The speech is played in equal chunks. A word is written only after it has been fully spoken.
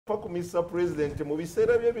ku Mr. President mu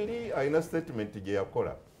biseera bye biri alina statement gye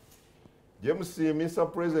yakola. James,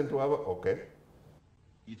 Mr. President waba okay.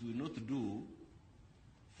 It will not do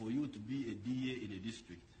for you to be a DA in a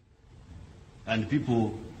district and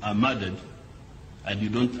people are murdered and you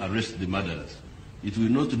don't arrest the murderers. It will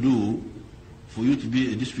not do for you to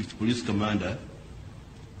be a district police commander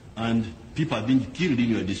and people are being killed in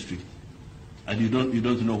your district and you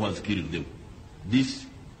don't know what's killed them. This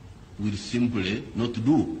will simply not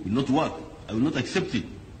do, will not work. I will not accept it.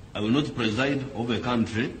 I will not preside over a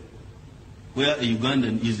country where a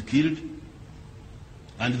Ugandan is killed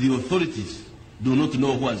and the authorities do not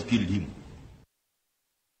know who has killed him.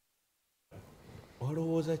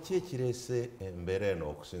 Olowooza ki ekirese embeera eno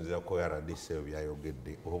okusinziira ku RDC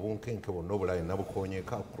byayogedde obunkenke bonna obulayi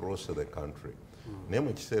nabukonyeeko across the country. Naye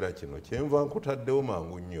mu kiseera kino kyenva nkutaddewo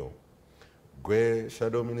mangu nnyo gwe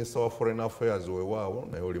shadow minister wa foreign affairs weewaawo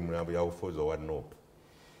naye oli mu byabufuzi owa NUP.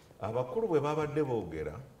 Abakulu bwe babadde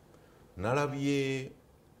boogera nalabye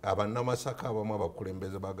abannamasaka abamu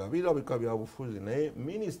abakulembeze bagabirabika byabufuzi naye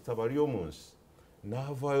minisita bali omunsi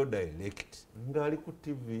n'avaayo direct ng'ali ku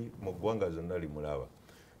TV mu ggwanga zonna limulaba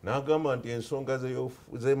n'agamba nti ensonga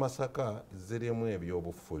z'e Masaka zirimu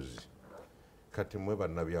ebyobufuzi kati mwe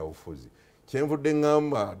bannabyabufuzi. Kyenvudde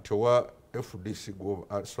ngamba nti owa FDC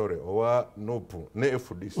owa NUP ne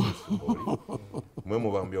FDC oli mwe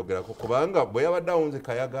muba mbyogerako kubanga bwe yabadde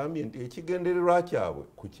awunzika yagambye nti ekigendererwa kyabwe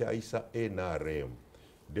kukyayisa NRM.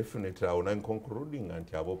 Definitely awo I'm concluding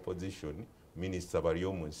nti aba opposition minister bali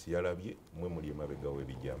omunsi yalabye mwe muli emabega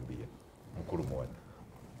w'ebijambiya. Mukulu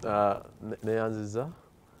Muwada. Neyanziza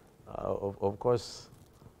of course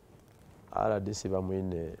RDC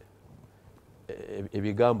bamwine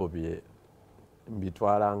ebigambo bye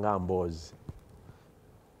mbitwala nga mboozi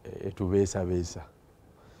etubeesabeesa.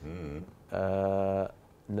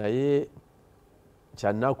 Naye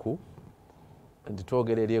kyannaku nti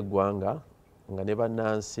twogera eri eggwanga nga ne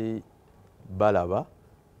bannansi balaba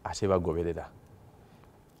ate bagoberera.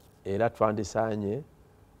 Era twandisaanye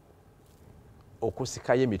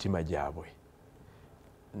okusikayo emitima gyabwe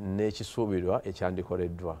n'ekisuubirwa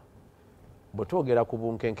ekyandikoleddwa. Bwe twogera ku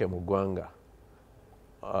bunkenke mu ggwanga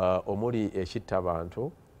omuli ekitta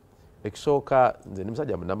abantu, ekisooka nze ndi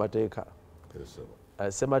musajja munnamateeka.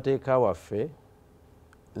 Ssemateeka waffe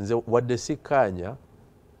nze wadde sikkaanya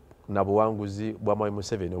na buwanguzi bwa Mwami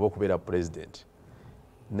Museveni obw'okubeera president.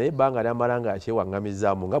 Naye ebbanga lyamala nga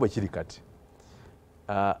akyewaŋŋamizaamu nga bwe kiri kati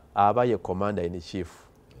aba ye commander in chief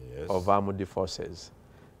of armed forces.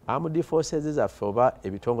 Armed forces zaffe oba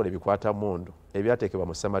ebitongole bikwata mundu ebyateekebwa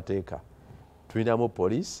mu ssemateeka tulinamu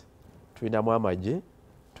police, tulinamu amagye,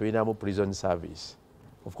 tulinamu prison service.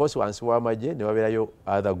 Of course wansi w'amagye ne wabeerayo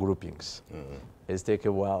other groupings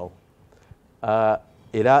eziteekebwawo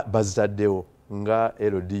era bazitaddewo nga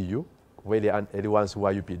LDU eri wansi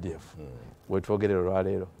wa UPDF wetwogerera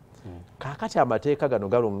olwaleero. Kaakati amateeka gano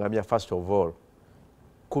galuŋŋamya first of all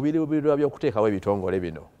ku biruubirirwa by'okuteekawo ebitongole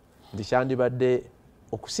bino nti kyandibadde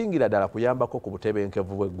okusingira ddala kuyambako ku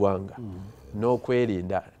butebenkevu bw'eggwanga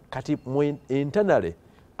n'okwerinda. Kati internally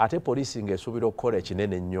ate poliisi ng'esuubira okukola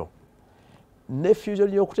ekinene nnyo. Ne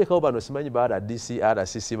fusion y'okuteekawo bano simanyi ba RDC,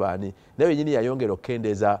 RCC baani naye yennyini yayongera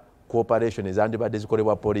okukendeeza ku operation ezandibadde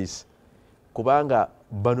zikolebwa poliisi kubanga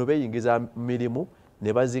bano beeyingiza mirimu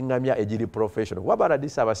ne baziŋŋamya egiri professional. Kuba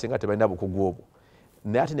RDC abasinga tebalina bukugu obwo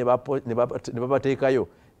naye ate ne babateekayo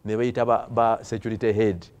ne bayita ba security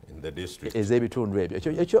head ez'ebitundu ebyo.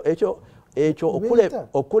 Ekyo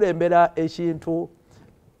okulembera ekintu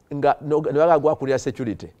nga ne bagagwakulira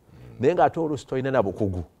security naye ng'ate oluusi tolina na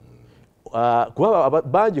bukugu kuba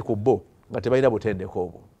bangi ku bo nga tebalina butendeko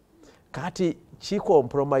obwo. Kati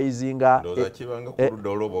kikompromisinga kibanga ku ludda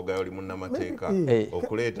olw'oboga oli munnamateeka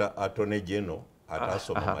okuleeta attorney general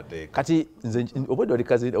atasoma amateeka. Kati nze obudde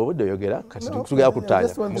oyogera kati tugera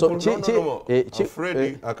kutaanya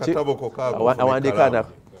awandikana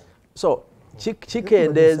so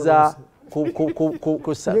kikendeeza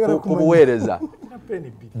ku buweereza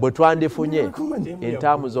bwe twandifunye in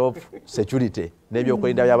terms of security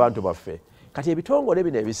n'ebyokwerinda by'abantu baffe. Kati ebitongole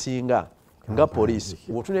bino ebisinga nga poliisi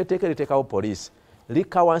bwetuneteeka eriteekawo poliisi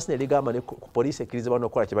likka wansi ne ligamba ne poliisi ekkirizibwa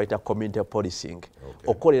n'okukola kye bayita community policing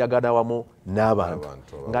okukoleragana wamu n'abantu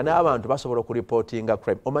nga n'abantu basobola okuripootinga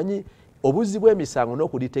crime. Omanyi obuzzi bw'emisango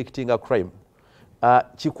n'okudetectinga crime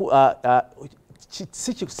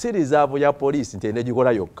si rizaavu ya poliisi nti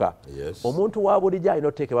enegikola yokka. Omuntu wa bulijjo alina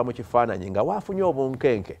oteekebwa mu kifaananyi nga waafunye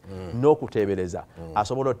obunkenke n'okuteebereza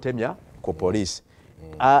asobola otemya ku poliisi.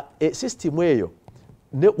 Sisitimu eyo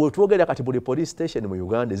wetwogera kati buli police station mu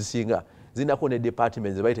Uganda ezisinga zinako ne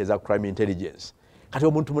department ze bayita eza crime intelligence kati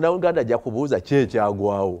omuntu munnayuganda ajja kubuuza ki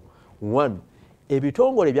ekyagwawo. One,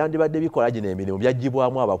 ebitongole byandibadde bikola gino emirimu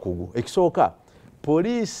byagibwamu abakugu. Ekisooka,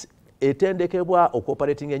 poliisi etendekebwa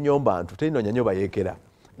okuoperating ennyombantu terinonya nnyo bayeekera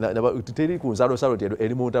teri ku nsalosalo nti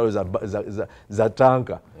eri mu ntalo za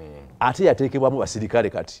tanka ate yateekebwamu basirikale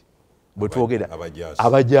kati bwe twogera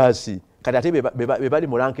abajaasi kati ate be bali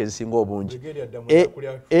mu lanka ezisinga obungi.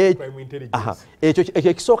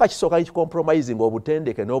 Ekyo kisooka kicompromising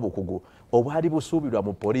obutendeke n'obukugu obwali busuubirwa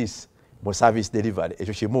mu poliisi mu service delivery.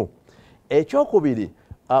 Ekyo kimu. Ekyokubiri,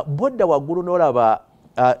 bodda waggulu n'olaba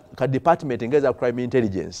ka department ngeza crime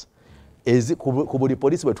intelligence ku buli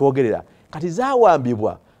poliisi bwe twogerera kati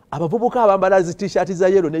zaawambibwa abavubuka abambala zi t-shirt za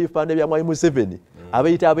yellow n'ebifaananyi bya Mwai Museveni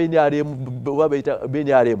abayita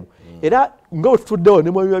ab'NRM era nga tutuddewo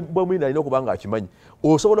ne bwemwina alina okuba nga akimanyi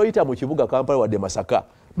osobola oyita mu kibuga Kampala wadde Masaka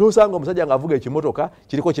n'osanga omusajja ng'avuga ekimotoka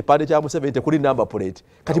kiriko kipande kya Museveni tekuli number plate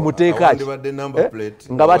kati muteekaki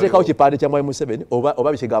nga bateekawo kipande kya Mwai Museveni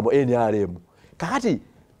oba bikigambo NRM kakati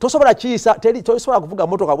tosobola kiyisa tosobola kuvuga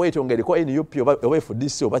motoka bwetyo ng'eriko NUP oba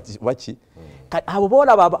FDC oba ki abo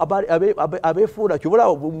boolaba abeefuula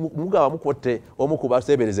kibula mugaba mukotte omu ku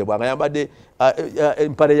baseeberezebwa nga yambadde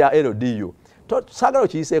empale ya LDU saagala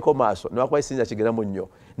okiyiseeko maaso newakuba esinza kigeramu nnyo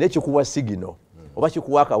naye kikuwa sigino oba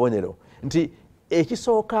kikuwa akabonero nti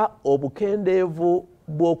ekisooka obukendeevu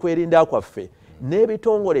bw'okwerinda kwaffe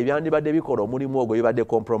n'ebitongole ebyandibadde bikola omulimu ogwo bibadde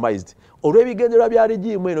compromised olw'ebigendererwa bya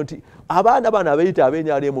regimu eno nti abaana bano abayita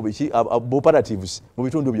ab'NRM biki operatives mu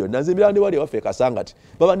bitundu byonna nzimbira ndi wali waffe Kasangati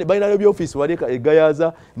balinayo by'ofiisi wali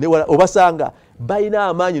egayaza obasanga balina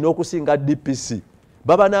amaanyi n'okusinga DPC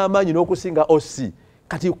baba n'amaanyi n'okusinga OC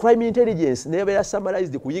kati crime intelligence nebeera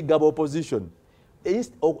summarized kuyigga opposition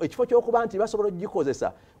ekifo ky'okuba nti basobola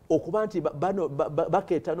okugikozesa okuba nti bano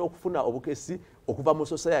bakeeta n'okufuna obukesi okuva mu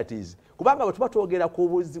societies kubanga bwe tuba twogera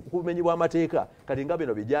ku bumenyi bw'amateeka kati nga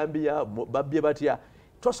bino bijambiya babbye batya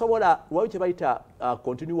tosobola waliwo kye bayita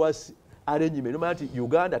continuous arrangement nomanya nti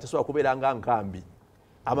Uganda tesobola kubeera nga nkambi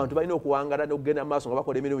abantu balina okuwangala n'okugenda mu maaso nga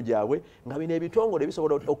bakola emirimu gyabwe nga bino ebitongole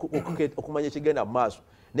bisobola okumanya ekigenda mu maaso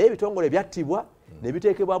naye ebitongole byattibwa ne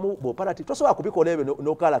biteekebwamu operative tosobola kubikola ebyo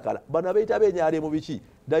n'okalakala bano abayita ab'NRM biki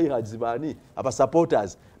diehards baani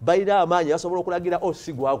abasupporters balina amaanyi asobola okulagira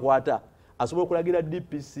OC gwakwata asobola okulagira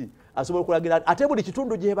DPC asobola okulagira ate buli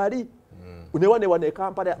kitundu gye bali ne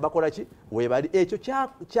Kampala bakola ki webali ekyo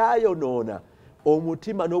kyayonoona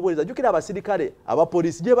omutima n'obuweereza jjukira abasirikale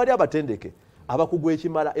abapoliisi gye bali abatendeke abakugu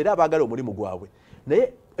ekimala era abaagala omulimu gwabwe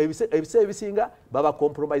naye ebiseera ebisinga baba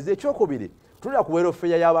compromise. Ekyokubiri tulina ku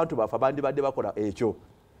welfare y'abantu baffe abandibadde bakola ekyo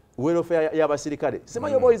welfare y'abasirikale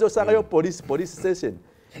simanyi oba oyinza osangayo police station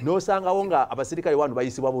n'osangawo nga abasirikale wano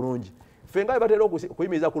bayisibwa bulungi ffe nga batera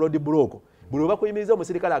okuyimiriza ku road block buli oba kuyimiriza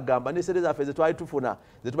omusirikale agamba n'essente zaffe ze twali tufuna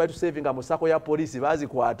ze twali tusavinga mu ssako ya poliisi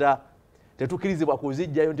bazikwata tetukkirizibwa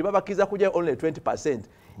kuzijjayo nti babakkiriza kujjayo only 20%.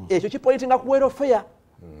 Ekyo kipointinga ku welfare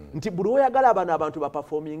nti buli oyagala abana abantu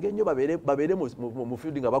baperforming ennyo babeere mu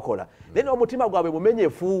field nga bakola naye n'omutima gwabwe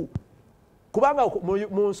mumenyefu kubanga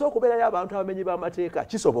mu nsi okubeerayo abantu abamenyi b'amateeka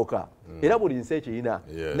kisoboka era buli nsi ekiyina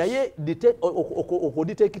naye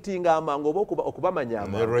okuditekitinga amangu oba okubamanya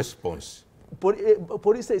amangu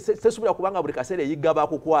poliisi tesobola kubanga buli kaseera eyigga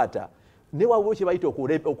bakukwata ne wabula kye bayita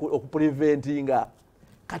okupreventinga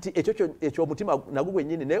kati ekyo omutima nagwo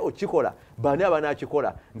gwennyini naye okikola baani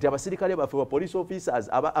abanakikola nti abasirikale baffe ba police officers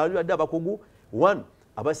abadde abakugu one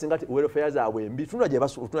abasinga welfare zaabwe mbi tunula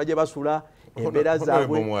gye basula embeera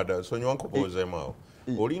zaabwe sonywa nkubuuzeemu awo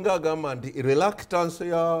olinga agamba nti reluctance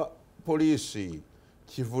ya poliisi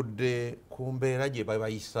kivudde ku mbeera gye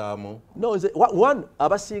babayisaamu one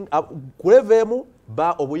abasinga kuleveemu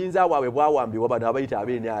obuyinza bwabwe bwawambibwa bano abayita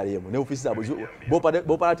ab'NRM ne ofiisi zaabwe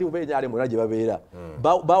booperative b'NRM era gye babeera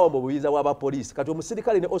bawamba obuyinza bw'abapoliisi kati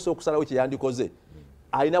omusirikale ne osa okusalawo kye yandikoze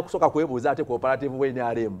alina kusooka kwebuuza ate cooperative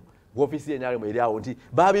bw'NRM ofiisi y'NRM eri awo nti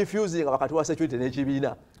babinfusinga wakati wa security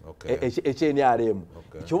n'ekibiina ekyenRM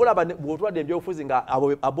kyobulaba bw'otwadde ebyobufuzi nga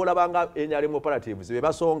abolabanga NRM operatives be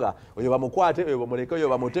basonga oyo bamukwate oyo bamuleke oyo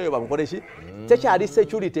bamute oyo bamukole ki tekyali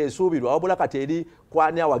security esuubirwa wabula kati eri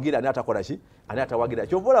kwani awagira ani atakola ki ani atawagira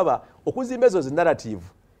kyobulaba okuzimba ezo zinarrative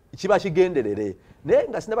kiba kigenderere naye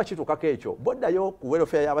nga sinaba kituukako ekyo boddayo ku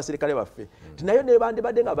welfare y'abasirikale baffe nti nayo ne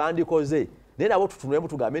bandibadde nga bandikoze naye nabo tutunulemu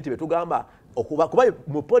tugambe nti betugamba kuba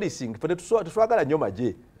mu policing tetwagala nnyo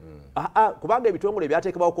magye kubanga ebitongole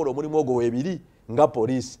byateekebwa okukola omulimu ogwo weebiri nga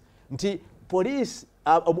poliisi nti poliisi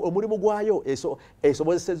omulimu gwayo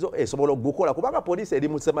esobola okugukola kubanga poliisi eri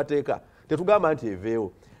mu ssemateeka tetugamba nti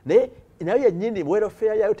eveewo naye nayo yennyini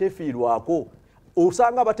welfare yayo tefiirwako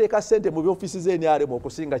osanga bateeka ssente mu byofiisi z'NRM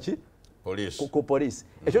okusinga ki ku police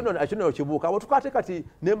ekyo nno kibuuka abo tukate kati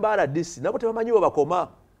nembala DC nabo tebamanyiwo bakoma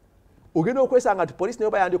ogenda okwesanga nti police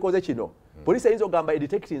nayo bayandikoze kino police eyinza ogamba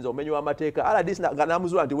edetectives omenyi w'amateeka RDC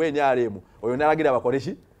namuzula nti wenyaremu oyo nalagira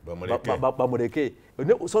bakoleki bamuleke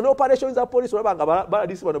so no operations za police olabanga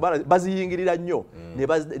baladisi bano baziyingirira nnyo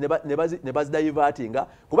ne bazidivertinga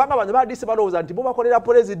kubanga abantu baladisi balowooza nti bo bakolera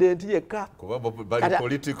president yekka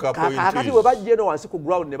kakati we bajja eno wansi ku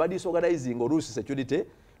ground ne badisorganizing oluusi security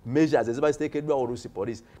measures eziba ziteekeddwa oluusi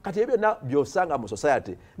police kati ebyo byonna byosanga mu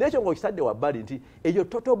society n'ekyo ng'okitadde wabbali nti eyo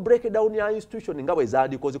total breakdown ya institution nga bwe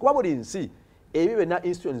zandikoze kuba buli nsi ebyo byonna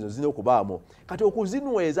institutions zirina okubaamu kati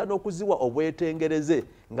okuzinyweza n'okuziwa obwetengereze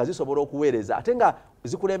nga zisobola okuweereza ate nga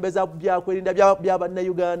zikulembeza byakwerinda bya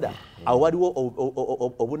bannayuganda awo waliwo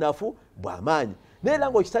obunafu bw'amaanyi naye era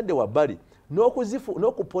ng'okitadde wabbali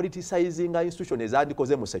n'okupoliticizinga institution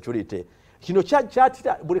ezandikoze mu security kino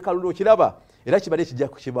kyatira buli kalulu okiraba era kibadde kijja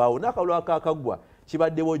kukibaawo n'akalulu akakaggwa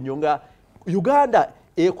kibaddewo nnyo nga Uganda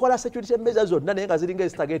ekola security measures zonna naye nga ziringa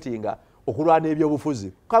ezitagetinga okulwana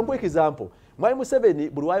ebyobufuzi kangu example Mwai Museveni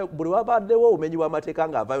buli wabaddewo obumenyi bw'amateeka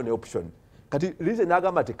ng'avaayo ne option kati lize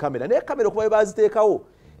n'agamba ti kkamera naye kkamera okuba baziteekawo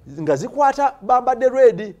nga zikwata bambadde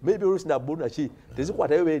red maybe oluusi nabbulu naki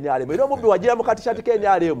tezikwatayo benyalemu era omubbi wagira mu katishati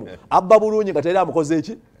kenyalemu abba bulungi nga tera amukoze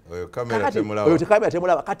eki oyo kamera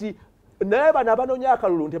temulaba kati naye bano abanoonya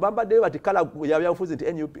akalulu nti bambaddeyo bati kala yabyabufuzi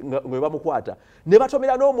nti NUP ngwe bamukwata ne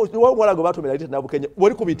batomera n'omuwala gwe batomera ite nabukenya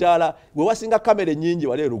wali ku bitaala gwe wasinga kamera ennyingi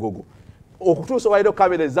wali erugogo okutuusa waliro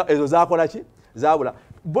kamera ezo zakola ki zabula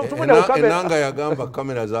enanga yagamba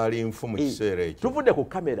kamera zaali nfu mu kiseera ekyo tuvudde ku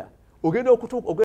kamera ogenda